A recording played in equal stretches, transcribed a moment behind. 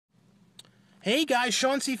Hey guys,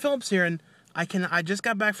 Sean C. Phillips here, and I just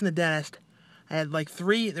got back from the dentist. I had like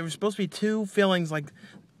 3. There was supposed to be 2 fillings, like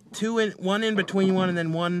one in between one, and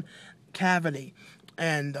then one cavity,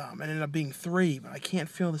 and it ended up being 3. But I can't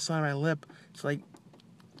feel the side of my lip. It's like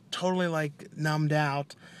totally like numbed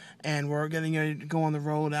out, and we're getting ready to go on the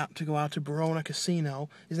road to go out to Verona Casino.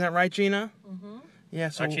 Isn't that right, Gina? Mm-hmm. Yeah.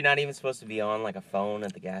 So aren't you not even supposed to be on like a phone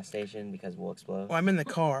at the gas station because we'll explode? Well, I'm in the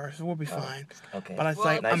car, so we'll be fine. Okay. But it's well,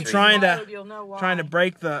 like nice I'm trying reason. to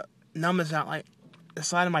break the numbness out. Like the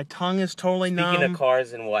side of my tongue is totally numb. Speaking of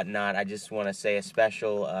cars and whatnot, I just want to say a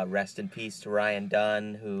special rest in peace to Ryan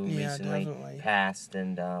Dunn, who recently passed,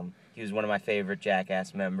 and he was one of my favorite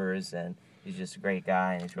Jackass members, and he's just a great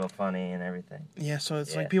guy, and he's real funny and everything. Yeah, so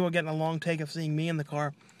it's like people are getting a long take of seeing me in the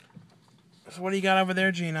car. So what do you got over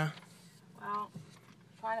there, Gina? Well,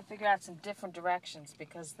 trying to figure out some different directions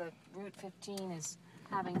because the Route 15 is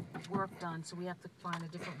having work done, so we have to find a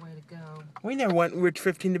different way to go. We never went Route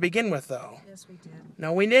 15 to begin with, though. Yes, we did.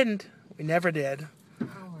 No, we didn't. We never did. Oh,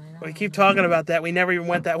 we keep talking about that. We never even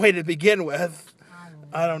went that way to begin with.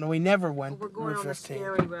 I don't know. We never went Route 15. We're going on the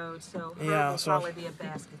scary road, so Herb will probably be a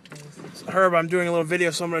basket case. Herb, I'm doing a little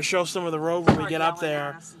video, so I'm going to show some of the road when we get up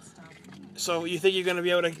there. So you think you're going to be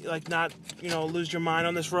able to, like, not, lose your mind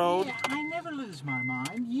on this road? Yeah, I never lose my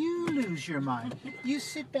mind. You lose your mind. You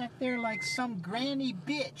sit back there like some granny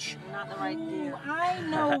bitch. Not the right gear. I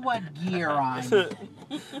know what gear I'm in.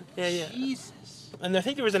 Yeah. Jesus. And I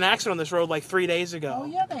think there was an accident on this road like 3 days ago. Oh,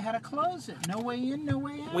 yeah, they had to close it. No way in, no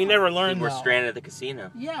way out. We never learned, we're stranded at the casino.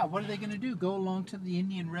 Yeah, what are they going to do? Go along to the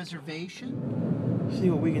Indian reservation? See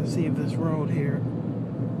what we can see of this road here.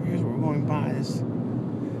 Here's what we're going by. This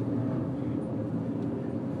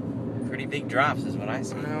pretty big drops is what I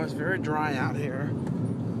see. No, it's very dry out here.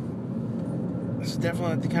 It's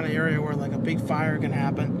definitely the kind of area where like a big fire can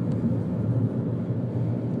happen.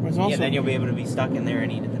 Yeah, then you'll be able to be stuck in there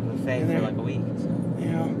and eat at the buffet for like a week. So.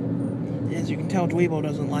 Yeah. As you can tell, Dweebo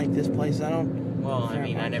doesn't like this place. Well, I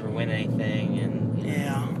mean, I never win anything, and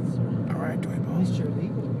yeah. All right, Dweebo. At least you're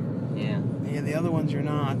legal here. Yeah. Yeah, the other ones you're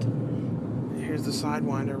not. Here's the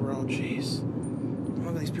Sidewinder road. Jeez.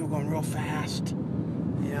 Look at these people going real fast.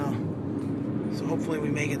 Yeah. So hopefully we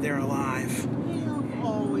make it there alive. We'll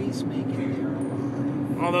always make it there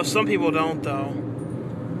alive. Although some people don't, though.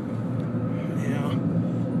 Yeah.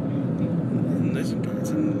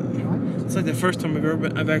 It's like the first time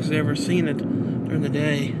I've actually ever seen it during the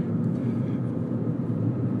day.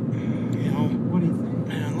 What do you think?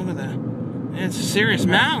 Man, look at that. Man, it's serious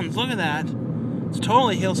mountains. Look at that. It's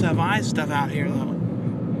totally Hills Have Eyes stuff out here, though.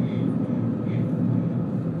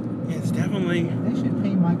 It's definitely. They should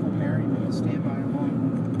pay Michael Berryman to stand by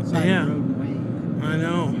along side of the road and wave. I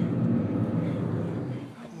know.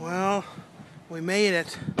 Well, we made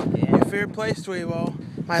it. Your favorite place, Dweebo.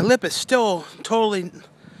 My lip is still totally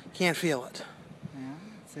can't feel it. Yeah,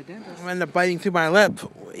 it's a dentist. I end up biting through my lip,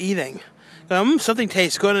 eating. Something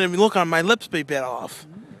tastes good, and if you look on my lips, be bit off.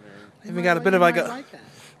 Even got a bit of like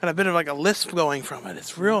a lisp going from it.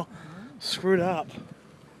 It's real screwed up.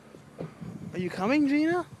 Are you coming,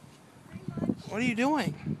 Gina? What are you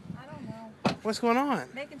doing? I don't know. What's going on?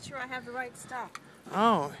 Making sure I have the right stuff.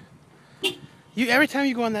 Oh. Every time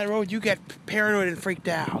you go on that road, you get paranoid and freaked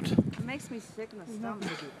out. It makes me sick in the stomach.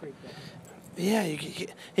 Yeah,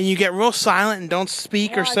 and you get real silent and don't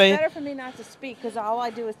speak or say. It's better for me not to speak because all I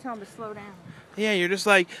do is tell them to slow down. Yeah, you're just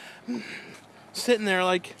like sitting there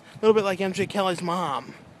like a little bit like MJ Kelly's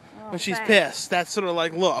mom when she's pissed. That sort of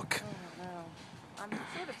like look. Oh, no. I'm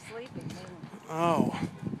sort of sleeping. Oh.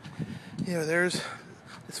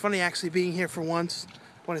 It's funny actually being here for once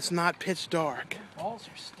when it's not pitch dark. Balls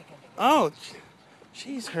are sticking together. Oh,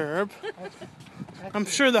 jeez, Herb. I'm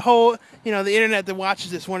sure the whole, the internet that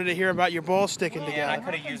watches this wanted to hear about your balls sticking together. Yeah, I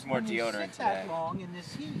could have used more deodorant today. Long in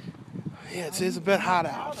this heat. Yeah, it's a bit hot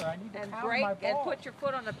out. And put your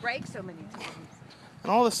foot on the brake so many times.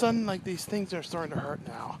 And all of a sudden, like, these things are starting to hurt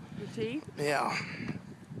now. Your teeth? Yeah.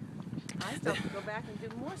 I still have to go back and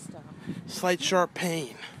do more stuff. Slight sharp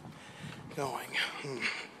pain going. You're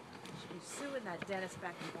suing that dentist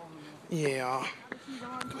back in Bowman. Yeah.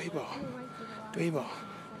 Dweebo.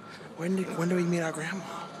 When do we meet our grandma?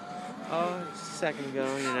 Oh, just a second ago,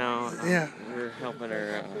 Yeah. We were helping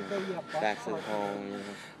her back to the home.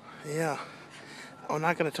 Yeah. I'm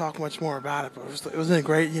not going to talk much more about it, but it wasn't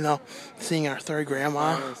great, seeing our third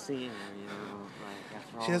grandma. Seeing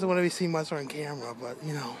her, she doesn't want to be seen much on camera, but,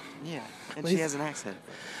 Yeah, and she has an accent.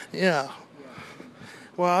 Yeah.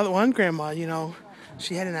 Well, the one grandma,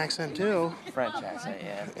 she had an accent, too. French accent,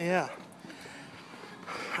 yeah. Yeah.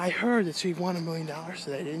 I heard that she won $1 million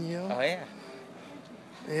today, didn't you? Oh, yeah.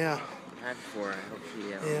 Yeah. Had before, I hope she...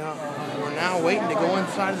 Yeah. We're now now waiting to go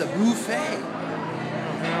inside of the buffet.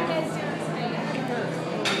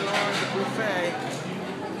 The buffet.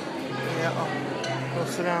 Yeah, go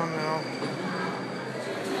sit down now.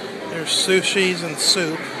 There's sushis and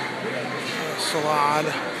soup. Salad.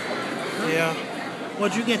 Yeah.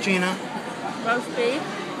 What'd you get, Gina? Roast beef.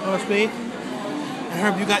 Roast beef? And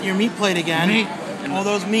Herb, you got your meat plate again. Meat. All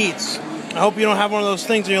those meats. I hope you don't have one of those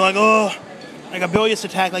things and you're like, oh, like a bilious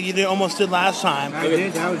attack like you almost did last time. I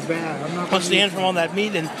did. That was bad. I'm not Once the end from all that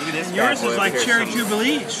meat. And yours is like cherry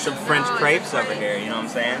jubilee. Some French crepes over here, you know what I'm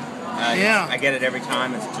saying? Yeah. I get it every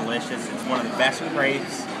time. It's delicious. It's one of the best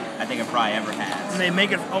crepes I think I've probably ever had. And they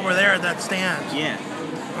make it over there at that stand. Yeah.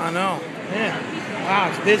 I know. Yeah. Wow,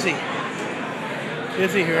 it's busy.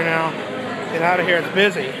 Busy here now. Get out of here, it's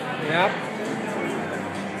busy. Yep.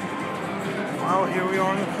 Well, here we are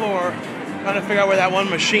on the floor. Trying to figure out where that one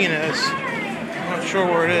machine is. I'm not sure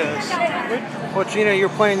where it is. Well, Gina, you're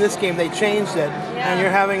playing this game. They changed it. Yeah. And you're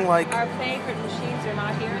having like... Our favorite machines are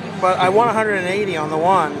not here anymore. But I won 180 on the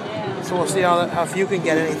one. Yeah. So we'll see how if you can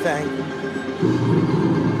get anything.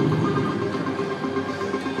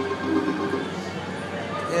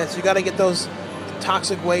 Yeah, so you got to get those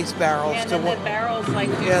toxic waste barrels. Yeah, and then the barrels like...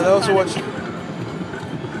 Yeah, those are what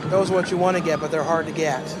you want to get, but they're hard to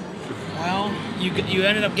get. Well, you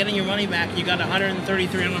ended up getting your money back. You got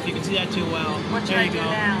 133. I don't know if you can see that too well. What should I do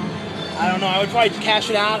now? I don't know. I would probably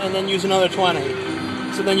cash it out and then use another 20.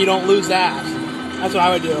 So then you don't lose that. That's what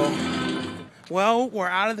I would do. Well, we're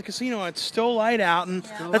out of the casino. It's still light out, and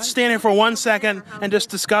let's stand here for 1 second and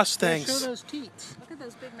just discuss things. Show those teats. Look at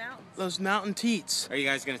those big mountains. Those mountain teats. Are you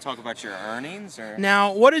guys going to talk about your earnings? Or?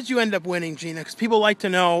 Now, what did you end up winning, Gina? Because people like to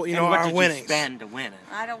know, you know, our winnings. What did you spend to win it?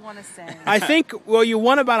 I don't want to say. I think, well, you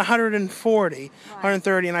won about 140,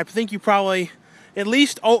 130, and I think you probably at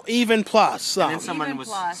least even plus. And then someone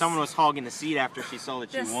was hogging the seat after she saw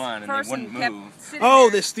that you won, and they wouldn't move. Oh,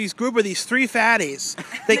 these group of these three fatties.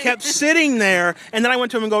 They kept sitting there, and then I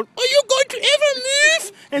went to them and go, "Are you going to ever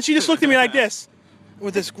move?" And she just looked at me like this,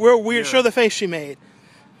 with this real weird show the face she made.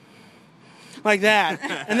 Like that,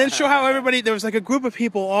 and then show how everybody. There was like a group of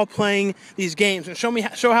people all playing these games, and show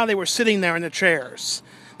how they were sitting there in the chairs,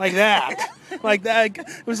 like that, like that.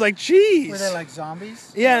 It was like, geez. Were they like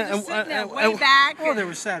zombies? Yeah, way back. Oh, there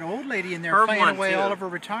was that old lady in there playing away all of her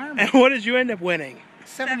retirement. And what did you end up winning?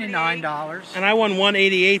 $79. And I won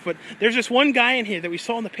 188, but there's just one guy in here that we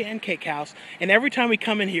saw in the Pancake House, and every time we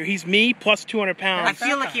come in here, he's me plus 200 pounds. I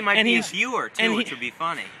feel like he might be a viewer too, which would be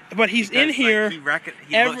funny. But he's in here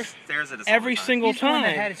stares at us every single He's the one time.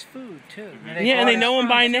 that had his food too. Yeah, and they know him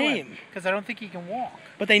by name. Because I don't think he can walk.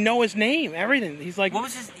 But they know his name, everything. He's like, what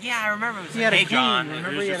was his? Yeah, I remember. It was he had like, a hey John, cane.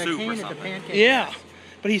 Remember, he had a cane at the Pancake yeah. House.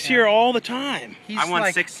 But he's here all the time. He's I won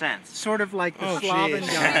like 6 cents. Sort of like the Slavin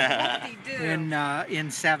guy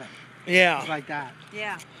in 7. Yeah. It's like that.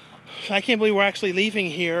 Yeah. I can't believe we're actually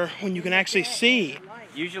leaving here when you can actually see.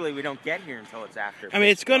 Usually we don't get here until it's after. I mean,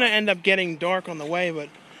 it's going to end up getting dark on the way, but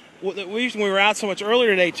the reason we were out so much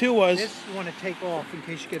earlier today, too, was... This you want to take off in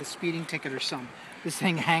case you get a speeding ticket or something. This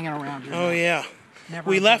thing hanging around your neck. Yeah.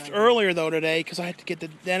 We left earlier, though, today, because I had to get the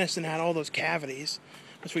dentist and had all those cavities,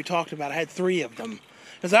 as we talked about. I had 3 of them.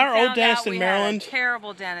 Because our old dentist in Maryland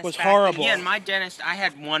terrible dentist was horrible. Yeah, and my dentist, I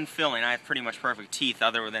had one filling. I have pretty much perfect teeth,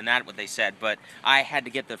 other than that, what they said. But I had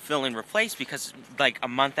to get the filling replaced because, like, a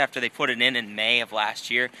month after they put it in May of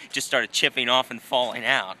last year, it just started chipping off and falling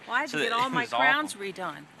out. Well, I had to get all my crowns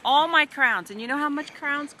redone. All my crowns. And you know how much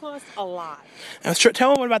crowns cost? A lot.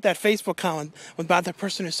 Tell them about that Facebook comment about the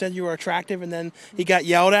person who said you were attractive and then he got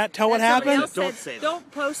yelled at. Tell what happened. Don't say that.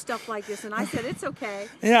 Don't post stuff like this. And I said, it's okay.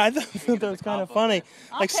 Yeah, I thought that was kind of funny.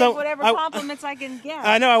 I'll take whatever compliments I can get.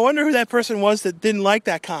 I know. I wonder who that person was that didn't like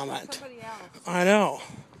that comment. Somebody else. I know.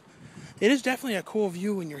 It is definitely a cool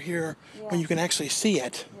view when you're here, when you can actually see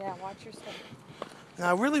it. Yeah, watch your step. And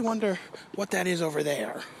I really wonder what that is over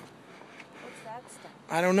there. What's that stuff?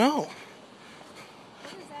 I don't know.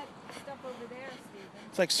 What is that stuff over there, Stephen?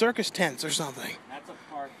 It's like circus tents or something. That's a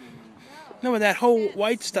parking. No, but that whole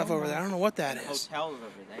white stuff over there, I don't know what that is. Hotels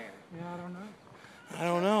over there. Yeah, I don't know. I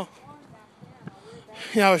don't know.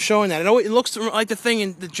 Yeah, I was showing that. It looks like the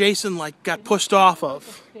thing that Jason got pushed off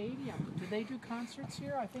of. Stadium. Do they do concerts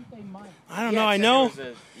here? I think they might. I don't know.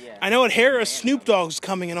 I know at Harris, Snoop Dogg's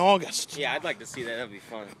coming in August. Yeah, I'd like to see that. That'd be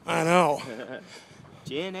fun. I know.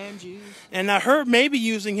 Gin and juice. And I heard maybe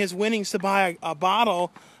using his winnings to buy a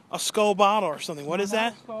bottle, a Skull bottle or something. What is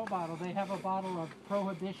that? Not a Skull bottle. They have a bottle of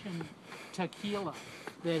Prohibition tequila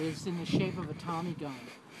that is in the shape of a Tommy gun.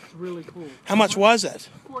 It's really cool. How much was it?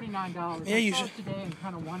 $49. Yeah, I saw it today and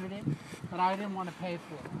kind of wanted it, but I didn't want to pay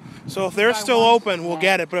for it. So if they're still open, we'll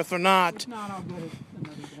get it. But if they're not, I'll get it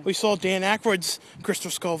another day. We saw Dan Aykroyd's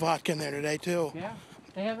Crystal Skull vodka in there today too. Yeah,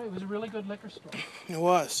 it was a really good liquor store. It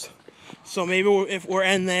was. So maybe if we're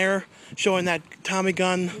in there showing that Tommy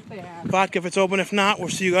Gun vodka if it's open. If not, we'll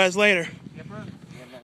see you guys later.